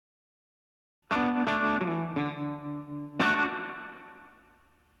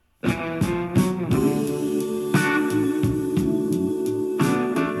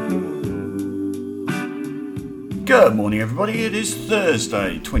Good morning, everybody. It is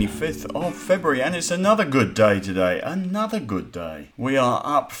Thursday, 25th of February, and it's another good day today. Another good day. We are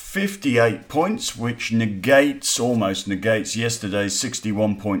up 58 points, which almost negates yesterday's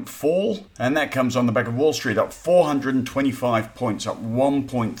 61-point fall, and that comes on the back of Wall Street up 425 points, up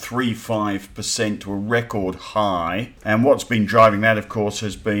 1.35% to a record high. And what's been driving that, of course,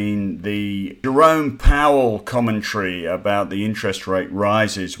 has been the Jerome Powell commentary about the interest rate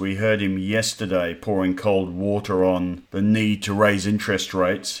rises. We heard him yesterday pouring cold water on the need to raise interest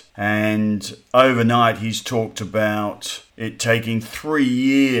rates, and overnight he's talked about it taking 3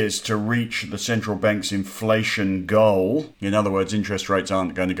 years to reach the central bank's inflation goal. In other words, interest rates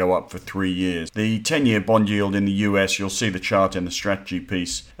aren't going to go up for 3 years. The 10-year bond yield in the US, you'll see the chart in the strategy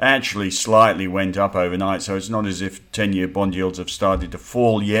piece, actually slightly went up overnight, so it's not as if 10-year bond yields have started to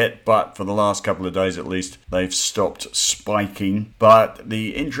fall yet, but for the last couple of days at least, they've stopped spiking. But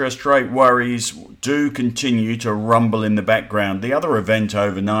the interest rate worries do continue to rumble in the background. The other event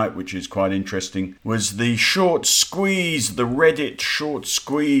overnight, which is quite interesting, was the short squeeze, the Reddit short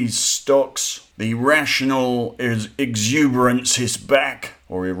squeeze stocks. The rational exuberance is back.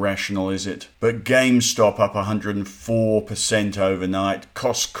 Or irrational, is it? But GameStop up 104% overnight.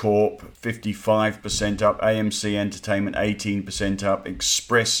 Costcorp 55% up. AMC Entertainment 18% up.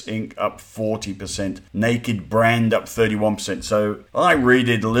 Express Inc. up 40%. Naked Brand up 31%. So I read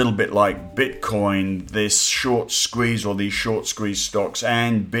it a little bit like Bitcoin. This short squeeze, or these short squeeze stocks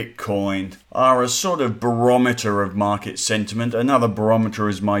and Bitcoin, are a sort of barometer of market sentiment. Another barometer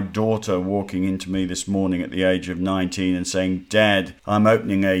is my daughter walking into me this morning at the age of 19 and saying, "Dad, I'm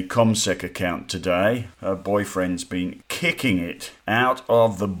opening a ComSec account today." Her boyfriend's been hitting it out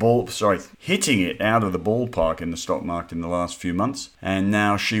of the ballpark in the stock market in the last few months, and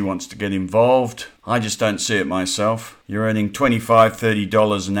now she wants to get involved. I just don't see it myself. You're earning $25,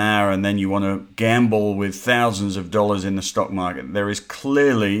 $30 an hour, and then you want to gamble with thousands of dollars in the stock market. There is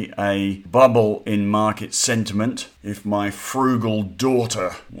clearly a bubble in market sentiment if my frugal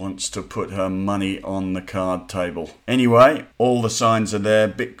daughter wants to put her money on the card table. Anyway, all the signs are there.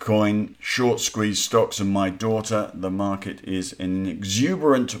 Bitcoin, short squeeze stocks, and my daughter. The market is in an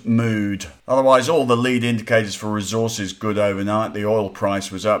exuberant mood. Otherwise, all the lead indicators for resources good overnight. The oil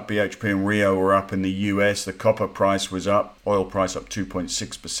price was up. BHP and Rio were up in the US. The copper price was up. Oil price up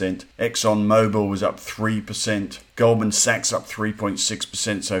 2.6%. ExxonMobil was up 3%. Goldman Sachs up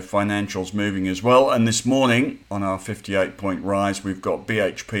 3.6%, so financials moving as well. And this morning, on our 58-point rise, we've got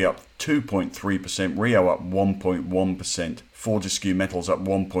BHP up 2.3%, Rio up 1.1%. Fortescue Metals up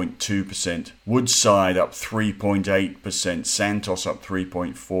 1.2%, Woodside up 3.8%, Santos up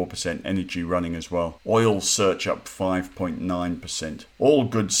 3.4%, energy running as well. Oil Search up 5.9%. All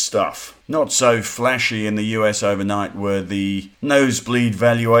good stuff. Not so flashy in the US overnight were the nosebleed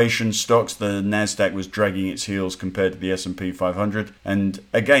valuation stocks. The Nasdaq was dragging its heels compared to the S&P 500, and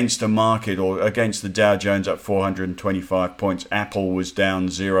against a market, or against the Dow Jones up 425 points, Apple was down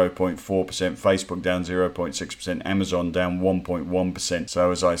 0.4%, Facebook down 0.6%, Amazon down 1.1%.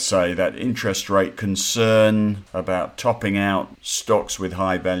 So as I say, that interest rate concern about topping out stocks with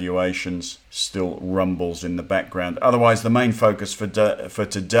high valuations still rumbles in the background. Otherwise, the main focus for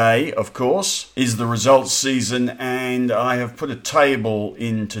today, of course, is the results season, and I have put a table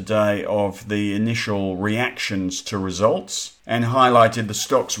in today of the initial reactions to results and highlighted the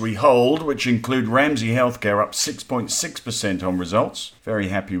stocks we hold, which include Ramsay Health Care up 6.6% on results. Very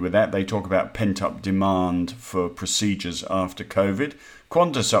happy with that. They talk about pent-up demand for procedures after COVID.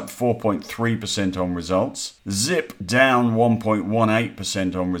 Qantas up 4.3% on results. Zip down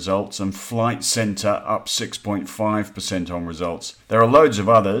 1.18% on results. And Flight Centre up 6.5% on results. There are loads of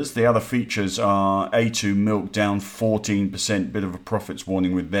others. The other features are A2 Milk down 14%, bit of a profits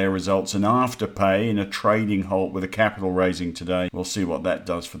warning with their results. And Afterpay in a trading halt with a capital raising today. We'll see what that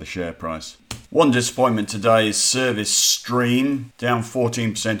does for the share price. One disappointment today is Service Stream, down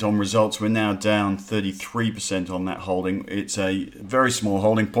 14% on results. We're now down 33% on that holding. It's a very small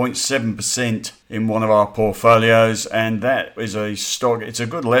holding, 0.7% in one of our portfolios, and that is a stock. It's a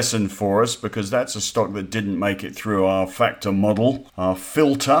good lesson for us because that's a stock that didn't make it through our factor model, our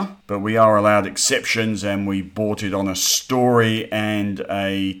filter, but we are allowed exceptions, and we bought it on a story and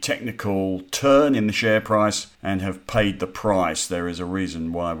a technical turn in the share price and have paid the price. There is a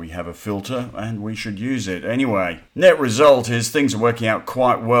reason why we have a filter, and we should use it. Anyway, net result is things are working out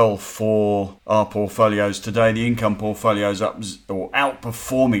quite well for our portfolios today. The income portfolio is up, or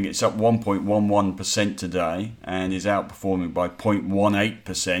outperforming. It's up 1.11% today and is outperforming by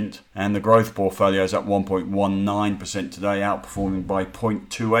 0.18%. And the growth portfolio is up 1.19% today, outperforming by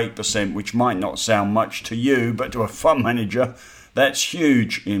 0.28%, which might not sound much to you, but to a fund manager, That's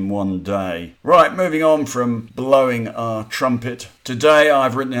huge in one day. Right, moving on from blowing our trumpet. Today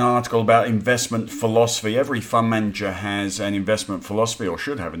I've written an article about investment philosophy. Every fund manager has an investment philosophy, or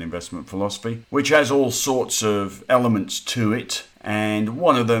should have an investment philosophy, which has all sorts of elements to it. And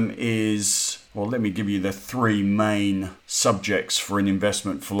one of them is, well, let me give you the three main subjects for an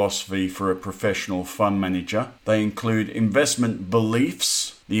investment philosophy for a professional fund manager. They include investment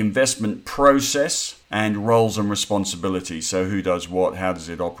beliefs, the investment process, and roles and responsibilities. So who does what, how does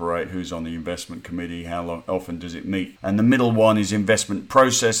it operate, who's on the investment committee, how often does it meet. And the middle one is investment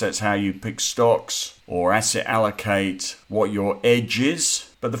process. That's how you pick stocks or asset allocate, what your edge is.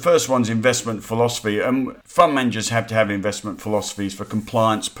 But the first one's investment philosophy. Fund managers have to have investment philosophies for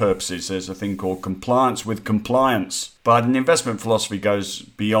compliance purposes. There's a thing called compliance with compliance. But an investment philosophy goes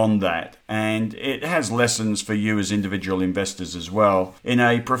beyond that, and it has lessons for you as individual investors as well. In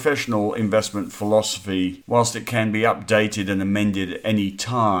a professional investment philosophy, whilst it can be updated and amended at any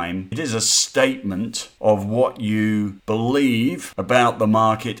time, it is a statement of what you believe about the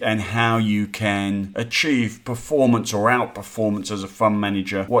market and how you can achieve performance or outperformance as a fund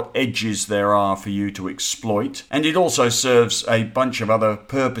manager, what edges there are for you to exploit. And it also serves a bunch of other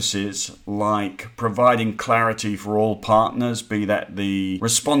purposes, like providing clarity for all partners, be that the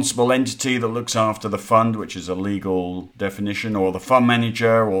responsible entity that looks after the fund, which is a legal definition, or the fund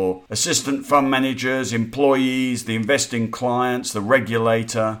manager, or assistant fund managers, employees, the investing clients, the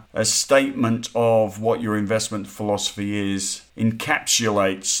regulator. A statement of what your investment philosophy is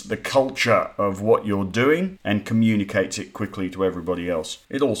encapsulates the culture of what you're doing and communicates it quickly to everybody else.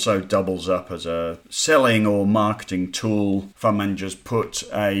 It also doubles up as a selling or marketing tool. Fund managers put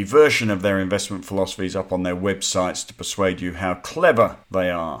a version of their investment philosophies up on their websites to persuade you how clever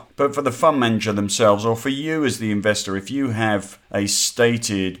they are. But for the fund manager themselves, or for you as the investor, if you have a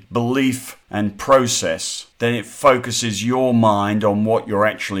stated belief and process, then it focuses your mind on what you're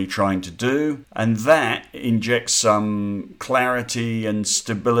actually trying to do, and that injects some clarity and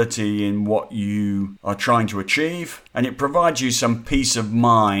stability in what you are trying to achieve, and it provides you some peace of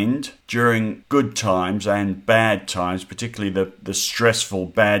mind during good times and bad times, particularly the stressful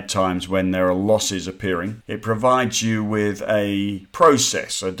bad times when there are losses appearing. It provides you with a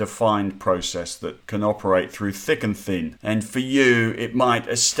process, a defined process that can operate through thick and thin. And for you, it might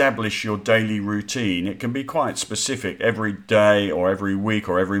establish your daily routine. It can be quite specific. Every day or every week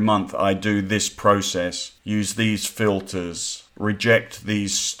or every month, I do this process, use these filters, reject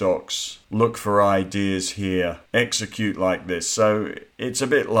these stocks, look for ideas here, execute like this. So it's a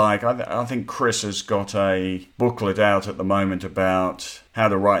bit like, I think Chris has got a booklet out at the moment about how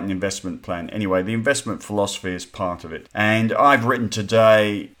to write an investment plan. Anyway, the investment philosophy is part of it. And I've written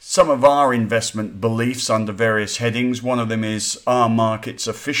today some of our investment beliefs under various headings. One of them is, are markets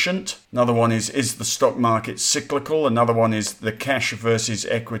efficient? Another one is the stock market cyclical? Another one is the cash versus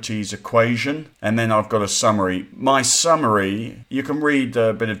equities equation. And then I've got a summary. My summary, you can read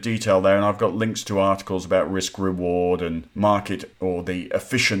a bit of detail there, and I've got links to articles about risk reward and market, or the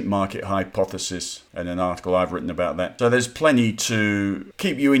efficient market hypothesis, and an article I've written about that. So there's plenty to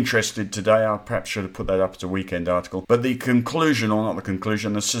keep you interested today. I perhaps should have put that up as a weekend article. But the conclusion, or not the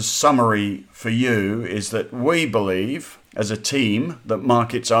conclusion, the summary for you is that we believe as a team that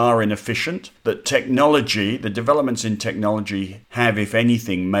markets are inefficient, that technology, the developments in technology have, if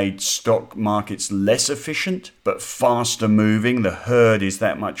anything, made stock markets less efficient, but faster moving. The herd is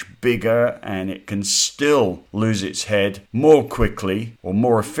that much bigger, and it can still lose its head more quickly, or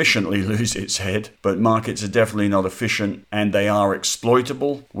more efficiently lose its head, but markets are definitely not efficient, and they are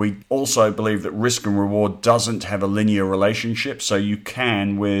exploitable. We also believe that risk and reward doesn't have a linear relationship, so you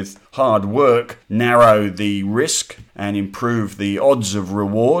can, with hard work, narrow the risk and improve the odds of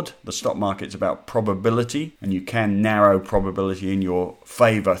reward. The stock market's about probability, and you can narrow probability in your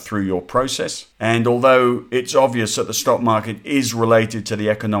favor through your process. And although it's obvious that the stock market is related to the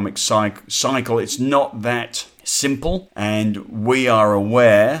economic cycle, it's not that simple, and we are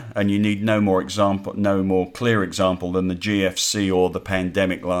aware, and you need no more clear example than the GFC or the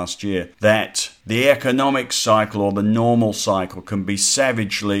pandemic last year, that the economic cycle or the normal cycle can be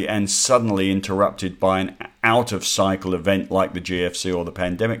savagely and suddenly interrupted by an out-of-cycle event like the GFC or the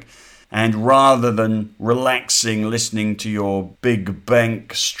pandemic. And rather than relaxing, listening to your big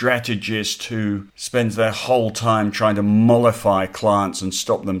bank strategist who spends their whole time trying to mollify clients and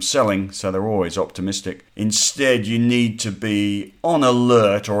stop them selling, so they're always optimistic, instead you need to be on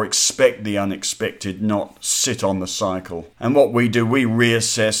alert or expect the unexpected, not sit on the cycle. And what we do, we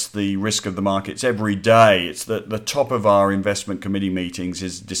reassess the risk of the markets every day. It's the top of our investment committee meetings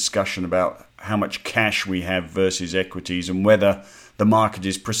is discussion about how much cash we have versus equities and whether the market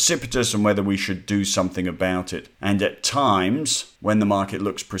is precipitous and whether we should do something about it. And at times, when the market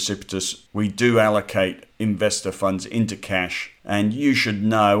looks precipitous, we do allocate investor funds into cash. And you should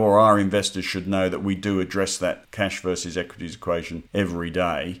know, or our investors should know, that we do address that cash versus equities equation every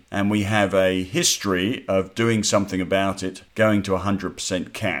day. And we have a history of doing something about it, going to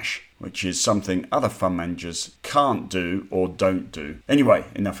 100% cash, which is something other fund managers can't do or don't do. Anyway,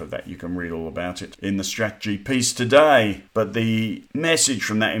 enough of that. You can read all about it in the strategy piece today. But the message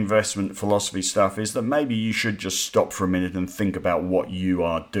from that investment philosophy stuff is that maybe you should just stop for a minute and think about what you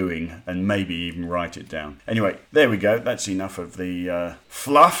are doing and maybe even write it down. Anyway, there we go. That's enough of the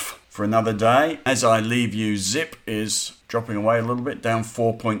fluff for another day. As I leave you, Zip is dropping away a little bit, down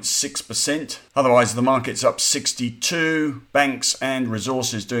 4.6%. Otherwise, the market's up 62. Banks and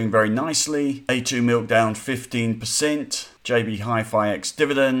resources doing very nicely. A2 Milk down 15%. JB Hi-Fi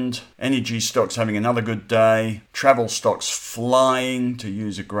ex-dividend. Energy stocks having another good day. Travel stocks flying, to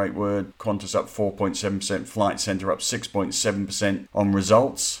use a great word. Qantas up 4.7%. Flight Centre up 6.7% on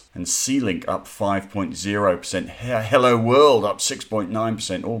results. And Sealink up 5.0%. Hello World up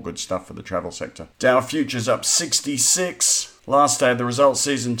 6.9%. All good stuff for the travel sector. Dow futures up 66. Last day of the results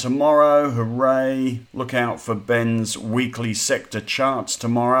season tomorrow. Hooray. Look out for Ben's weekly sector charts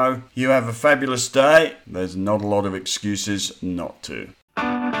tomorrow. You have a fabulous day. There's not a lot of excuses not to.